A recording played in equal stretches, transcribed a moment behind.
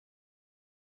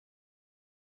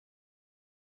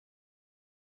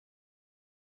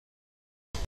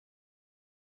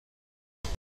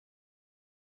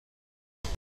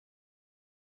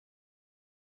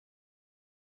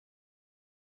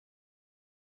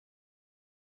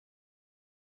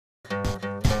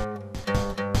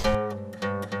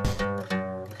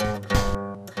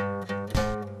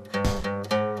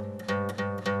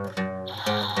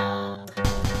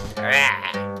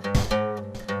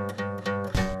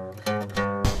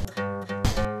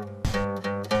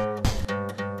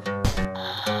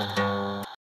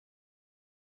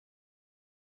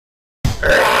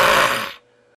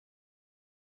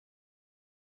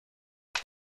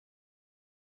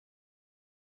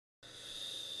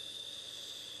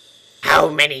How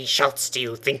many shots do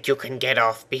you think you can get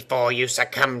off before you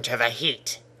succumb to the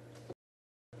heat?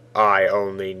 I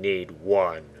only need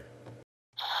one.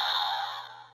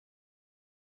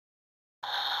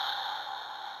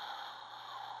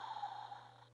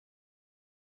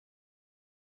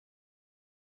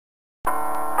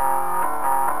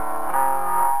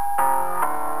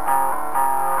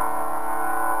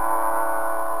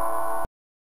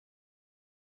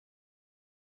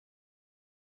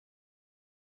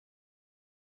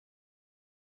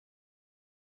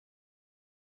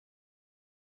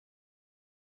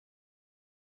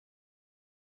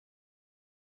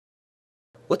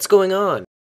 What's going on?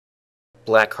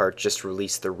 Blackheart just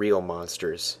released the real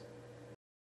monsters.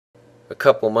 A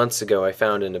couple months ago, I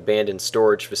found an abandoned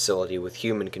storage facility with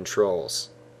human controls.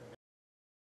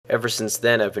 Ever since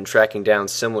then, I've been tracking down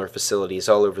similar facilities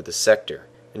all over the sector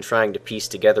and trying to piece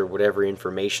together whatever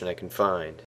information I can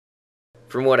find.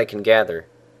 From what I can gather,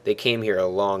 they came here a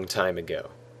long time ago.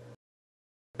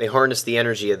 They harnessed the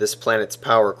energy of this planet's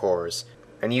power cores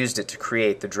and used it to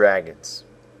create the dragons.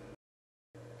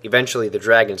 Eventually, the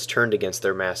dragons turned against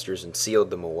their masters and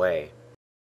sealed them away.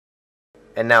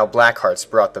 And now Blackheart's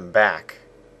brought them back.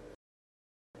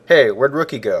 Hey, where'd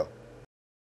Rookie go?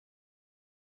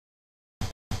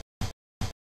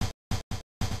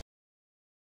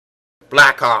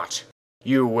 Blackheart,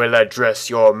 you will address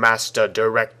your master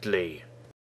directly.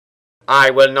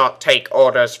 I will not take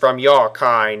orders from your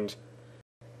kind.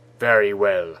 Very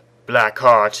well.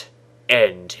 Blackheart,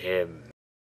 end him.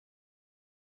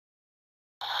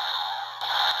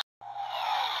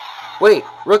 Wait,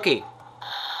 Rookie!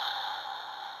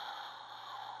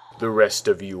 The rest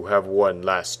of you have one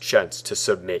last chance to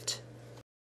submit.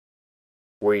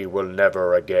 We will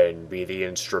never again be the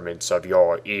instruments of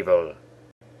your evil.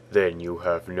 Then you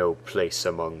have no place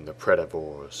among the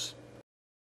Predavors.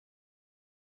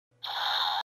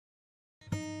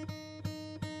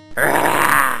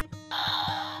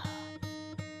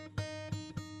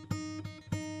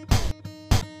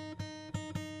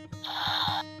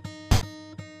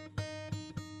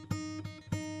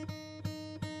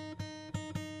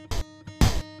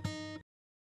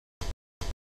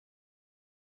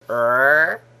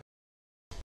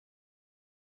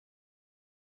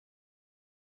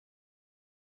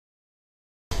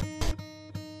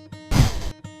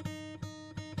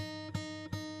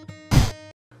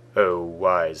 Oh,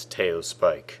 wise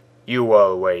Tailspike, you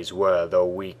always were the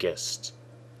weakest.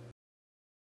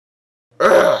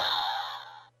 Ugh!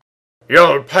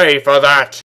 You'll pay for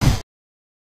that!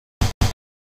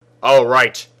 All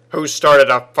right, who started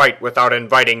a fight without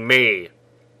inviting me?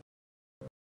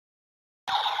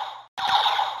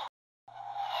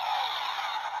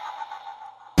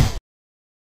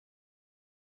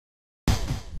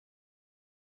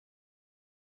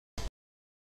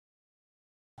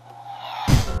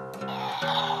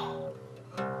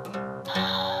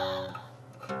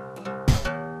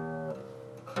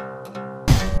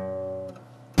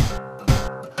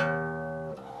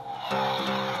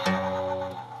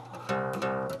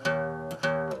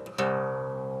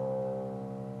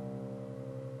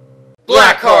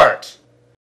 Blackheart!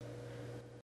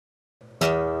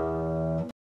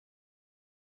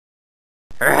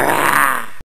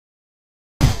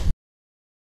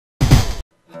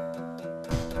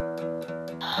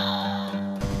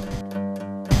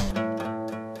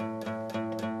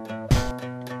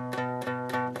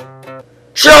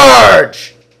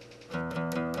 Charge!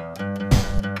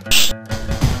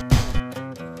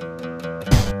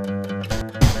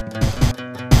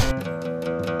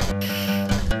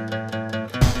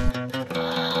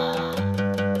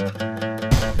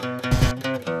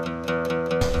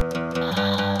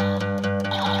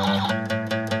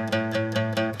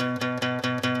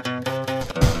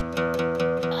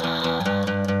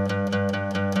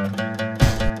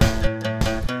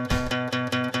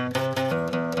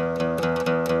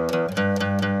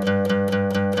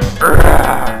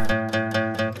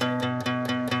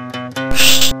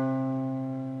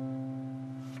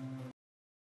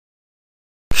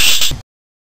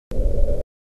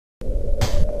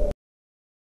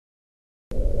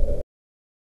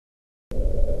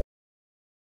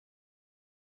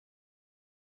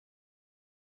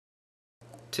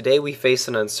 Today we face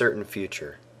an uncertain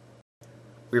future.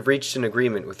 We've reached an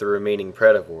agreement with the remaining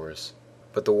Predavors,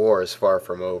 but the war is far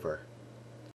from over.